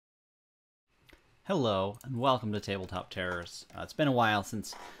Hello, and welcome to Tabletop Terrors. It's been a while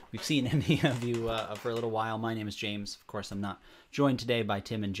since we've seen any of you for a little while. My name is James. Of course, I'm not joined today by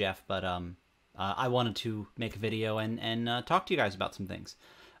Tim and Jeff, but I wanted to make a video and talk to you guys about some things.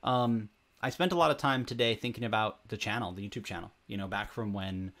 I spent a lot of time today thinking about the channel, the YouTube channel, you know, back from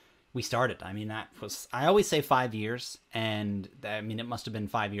when we started. I mean, that was, I always say 5 years, and I mean, it must have been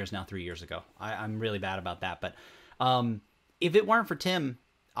 5 years now, 3 years ago. I'm really bad about that, but if it weren't for Tim,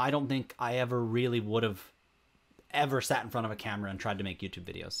 I don't think I ever really would have ever sat in front of a camera and tried to make YouTube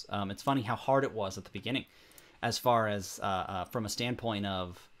videos. It's funny how hard it was at the beginning, as far as from a standpoint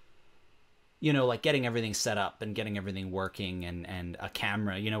of, you know, like getting everything set up and getting everything working and a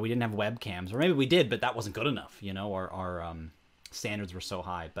camera. You know, we didn't have webcams, or maybe we did, but that wasn't good enough. You know, our standards were so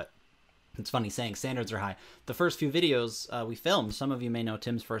high. But it's funny saying standards are high. The first few videos we filmed, some of you may know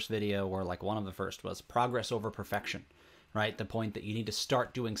Tim's first video, or like one of the first, was progress over perfection. Right? The point that you need to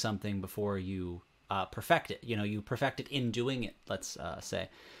start doing something before you perfect it. You know, you perfect it in doing it, let's say.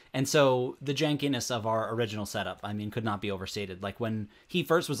 And so the jankiness of our original setup, I mean, could not be overstated. Like when he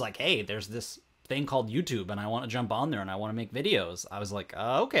first was like, hey, there's this thing called YouTube and I want to jump on there and I want to make videos. I was like,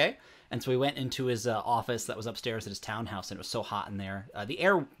 okay. And so we went into his office that was upstairs at his townhouse, and it was so hot in there. The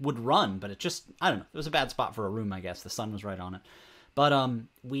air would run, but it just, I don't know. It was a bad spot for a room, I guess. The sun was right on it. But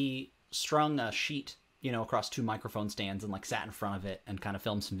we strung a sheet, you know, across two microphone stands and like sat in front of it and kind of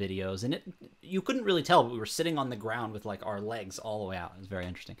filmed some videos. And you couldn't really tell, but we were sitting on the ground with like our legs all the way out. It was very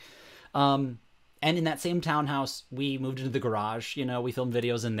interesting. And in that same townhouse, we moved into the garage. You know, we filmed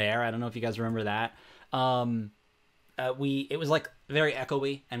videos in there. I don't know if you guys remember that. It was like very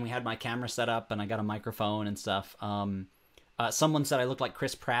echoey, and we had my camera set up and I got a microphone and stuff. Someone said I looked like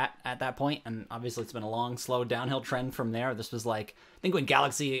Chris Pratt at that point, and obviously it's been a long, slow downhill trend from there. This was like, I think when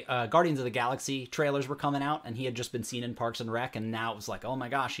Guardians of the Galaxy trailers were coming out, and he had just been seen in Parks and Rec, and now it was like, oh my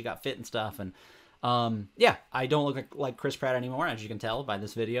gosh, he got fit and stuff. And yeah, I don't look like Chris Pratt anymore, as you can tell by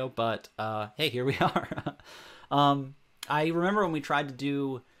this video, but hey, here we are. I remember when we tried to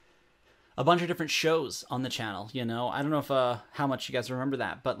do a bunch of different shows on the channel, you know. I don't know if how much you guys remember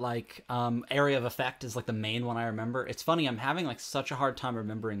that, but like Area of Effect is like the main one I remember. It's funny, I'm having like such a hard time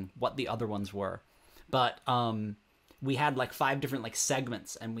remembering what the other ones were. But we had like 5 different like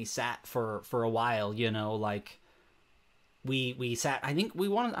segments, and we sat for a while, you know, like we sat, I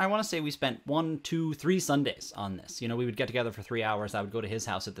want to say we spent 1, 2, 3 Sundays on this. You know, we would get together for 3 hours. I would go to his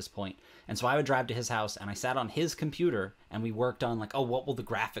house at this point. And so I would drive to his house, and I sat on his computer, and we worked on like, oh, what will the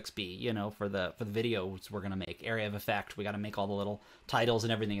graphics be, you know, for the videos we're going to make. Area of Effect. We got to make all the little titles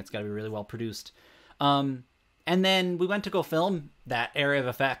and everything. It's got to be really well produced. And then we went to go film that Area of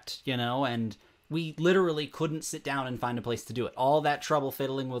Effect, you know, and we literally couldn't sit down and find a place to do it. All that trouble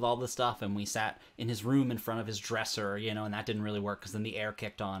fiddling with all the stuff, and we sat in his room in front of his dresser, you know, and that didn't really work because then the air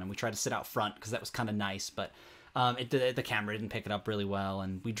kicked on, and we tried to sit out front because that was kind of nice, but the camera didn't pick it up really well,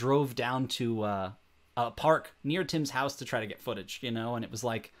 and we drove down to a park near Tim's house to try to get footage, you know, and it was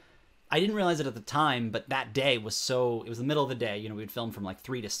like, I didn't realize it at the time, but that day was so, it was the middle of the day, you know, we'd film from like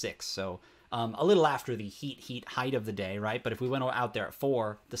 3 to 6, so a little after the heat height of the day, right? But if we went out there at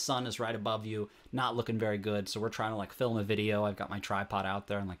 4, the sun is right above you, not looking very good. So we're trying to like film a video. I've got my tripod out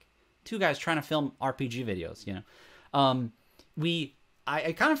there, and like 2 guys trying to film RPG videos, you know.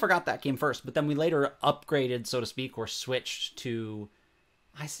 I kind of forgot that came first, but then we later upgraded, so to speak, or switched to,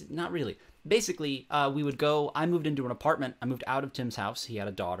 not really. Basically, we would go, I moved into an apartment. I moved out of Tim's house. He had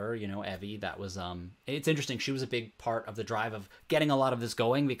a daughter, you know, Evie. That was, it's interesting. She was a big part of the drive of getting a lot of this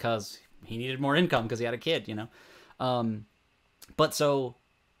going, because he needed more income because he had a kid, you know. But so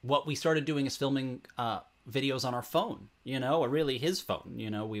what we started doing is filming videos on our phone, you know, or really his phone.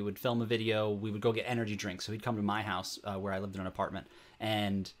 You know, we would film a video, we would go get energy drinks. So he'd come to my house where I lived in an apartment,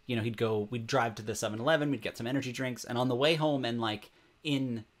 and, you know, we'd drive to the 7-Eleven, we'd get some energy drinks, and on the way home, and like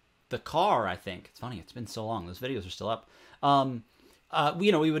in the car, I think, it's funny, it's been so long, those videos are still up.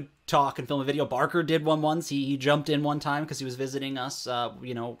 You know, we would talk and film a video. Barker did one once. He jumped in one time because he was visiting us,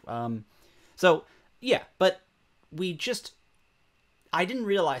 you know. So, yeah, but I didn't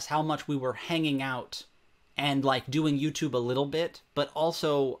realize how much we were hanging out and, like, doing YouTube a little bit, but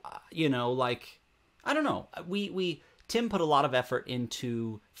also, you know, like, I don't know. Tim put a lot of effort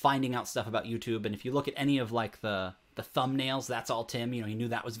into finding out stuff about YouTube, and if you look at any of, like, the thumbnails, that's all Tim. You know, he knew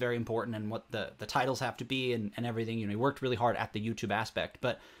that was very important, and what the titles have to be and everything. You know, he worked really hard at the YouTube aspect,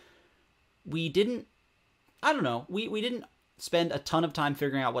 but we didn't, I don't know, we didn't spend a ton of time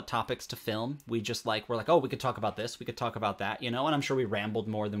figuring out what topics to film. We just we're like, oh, we could talk about this, we could talk about that, you know, and I'm sure we rambled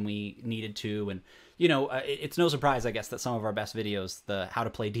more than we needed to. And, you know, it's no surprise, I guess, that some of our best videos, the how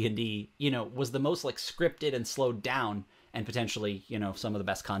to play D&D, you know, was the most like scripted and slowed down and potentially, you know, some of the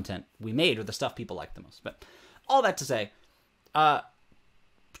best content we made or the stuff people like the most. But all that to say,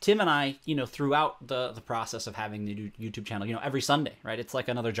 Tim and I, you know, throughout the process of having the YouTube channel, you know, every Sunday, right? It's like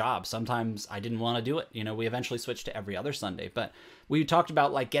another job. Sometimes I didn't want to do it. You know, we eventually switched to every other Sunday, but we talked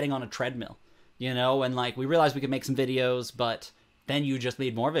about like getting on a treadmill, you know, and like we realized we could make some videos, but then you just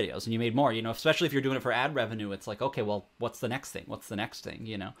made more videos and you made more, you know, especially if you're doing it for ad revenue. It's like, okay, well, what's the next thing? What's the next thing,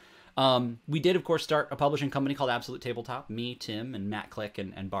 you know? We did, of course, start a publishing company called Absolute Tabletop. Me, Tim, and Matt Click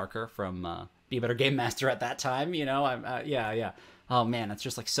and Barker from Be a Better Game Master at that time, you know? Yeah. Oh, man, it's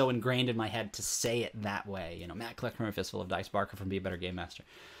just like so ingrained in my head to say it that way. You know, Matt Click from A Fistful of Dice, Barker from Be a Better Game Master.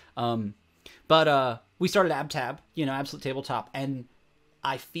 But we started AbTab, you know, Absolute Tabletop, and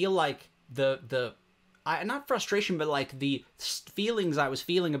I feel like not frustration, but like the feelings I was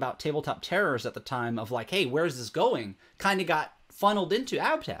feeling about Tabletop Terrors at the time of like, hey, where's this going, kind of got funneled into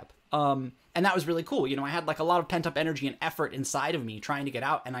AbTab. And that was really cool. You know, I had like a lot of pent up energy and effort inside of me trying to get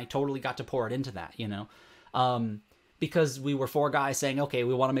out, and I totally got to pour it into that, you know, because we were four guys saying, okay,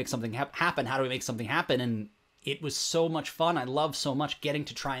 we want to make something happen. How do we make something happen? And it was so much fun. I love so much getting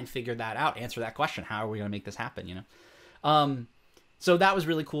to try and figure that out, answer that question. How are we going to make this happen, you know? So that was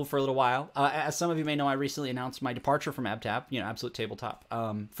really cool for a little while. As some of you may know, I recently announced my departure from AbTab, you know, Absolute Tabletop,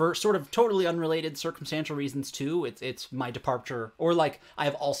 for sort of totally unrelated circumstantial reasons too. It's my departure, or like I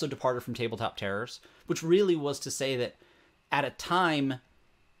have also departed from Tabletop Terrors, which really was to say that at a time,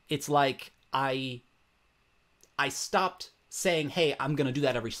 it's like I stopped saying, hey, I'm going to do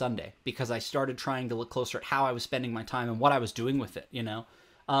that every Sunday, because I started trying to look closer at how I was spending my time and what I was doing with it, you know?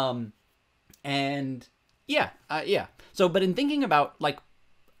 And yeah. So, but in thinking about like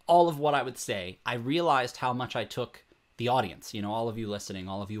all of what I would say, I realized how much I took the audience, you know, all of you listening,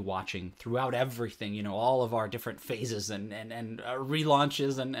 all of you watching throughout everything, you know, all of our different phases and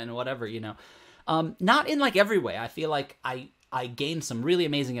relaunches and whatever, you know, not in like every way. I feel like I gained some really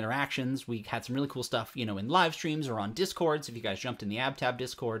amazing interactions. We had some really cool stuff, you know, in live streams or on Discords, if you guys jumped in the AbTab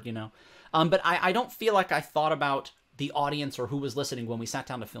Discord, you know. But I don't feel like I thought about the audience or who was listening when we sat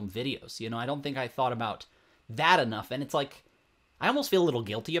down to film videos, you know. I don't think I thought about that enough. And it's like, I almost feel a little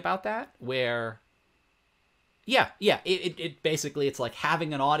guilty about that, where, it basically, it's like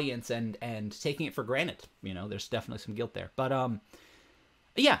having an audience and taking it for granted, you know. There's definitely some guilt there. But,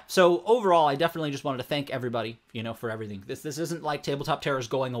 yeah, so overall, I definitely just wanted to thank everybody, you know, for everything. This isn't like Tabletop Terrors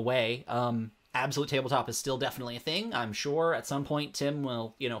going away. Absolute Tabletop is still definitely a thing. I'm sure at some point Tim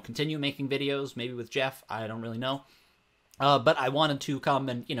will, you know, continue making videos, maybe with Jeff. I don't really know. But I wanted to come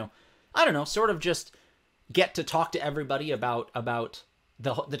and, you know, I don't know, sort of just get to talk to everybody about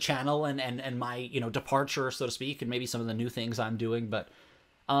the channel and my, you know, departure, so to speak, and maybe some of the new things I'm doing. But,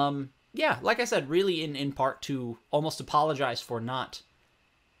 yeah, like I said, really in part to almost apologize for not...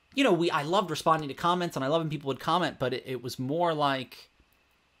 You know, I loved responding to comments, and I love when people would comment, but it was more like,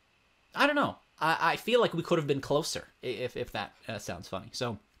 I don't know. I feel like we could have been closer, if that sounds funny.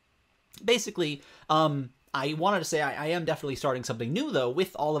 So, basically, I wanted to say I am definitely starting something new, though,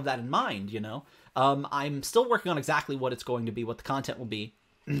 with all of that in mind, you know. I'm still working on exactly what it's going to be, what the content will be.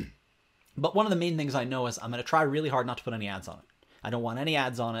 But one of the main things I know is I'm going to try really hard not to put any ads on it. I don't want any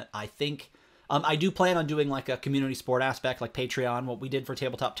ads on it. I think... I do plan on doing like a community support aspect, like Patreon, what we did for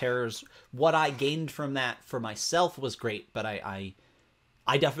Tabletop Terrors. What I gained from that for myself was great, but I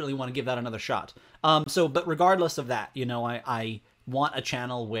definitely want to give that another shot. But regardless of that, you know, I want a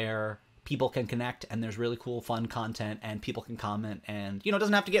channel where people can connect and there's really cool, fun content and people can comment, and, you know, it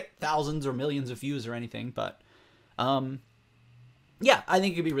doesn't have to get thousands or millions of views or anything, but, yeah, I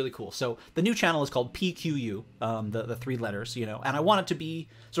think it could be really cool. So the new channel is called PQU, the three letters, you know, and I want it to be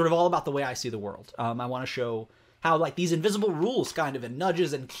sort of all about the way I see the world. I want to show how, like, these invisible rules kind of and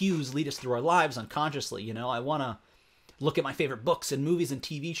nudges and cues lead us through our lives unconsciously, you know. I want to look at my favorite books and movies and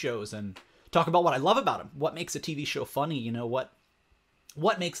TV shows and talk about what I love about them. What makes a TV show funny, you know, what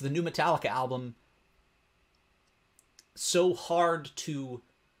makes the new Metallica album so hard to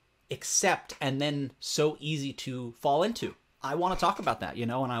accept and then so easy to fall into. I want to talk about that, you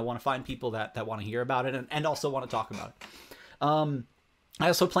know, and I want to find people that want to hear about it and also want to talk about it. I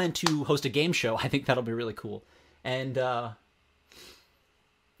also plan to host a game show. I think that'll be really cool. And,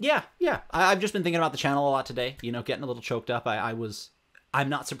 yeah. I've just been thinking about the channel a lot today, you know, getting a little choked up. I'm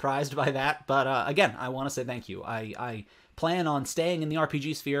not surprised by that, but, again, I want to say thank you. I plan on staying in the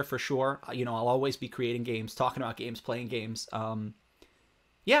RPG sphere for sure. You know, I'll always be creating games, talking about games, playing games.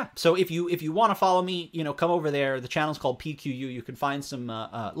 Yeah, so if you want to follow me, you know, come over there. The channel's called PQU. You can find some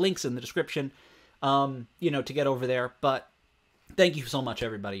links in the description, you know, to get over there. But thank you so much,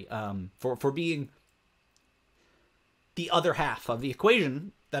 everybody, for being the other half of the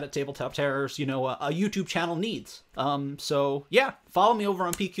equation that a Tabletop Terrors, you know, a YouTube channel needs. So yeah, follow me over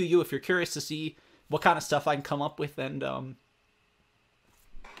on PQU if you're curious to see what kind of stuff I can come up with, and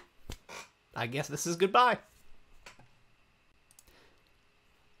I guess this is goodbye.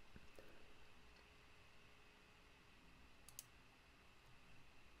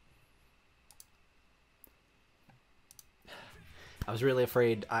 I was really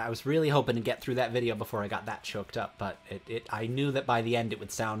afraid. I was really hoping to get through that video before I got that choked up, but I knew that by the end it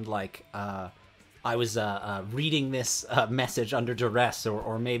would sound like I was reading this message under duress,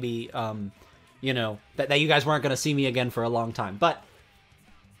 or maybe, you know, that you guys weren't going to see me again for a long time. But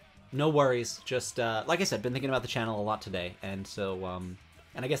no worries. Just, like I said, been thinking about the channel a lot today, and so,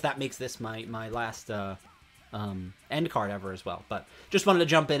 and I guess that makes this my last end card ever as well. But just wanted to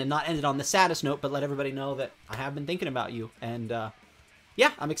jump in and not end it on the saddest note, but let everybody know that I have been thinking about you, and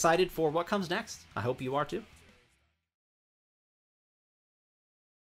yeah, I'm excited for what comes next. I hope you are too.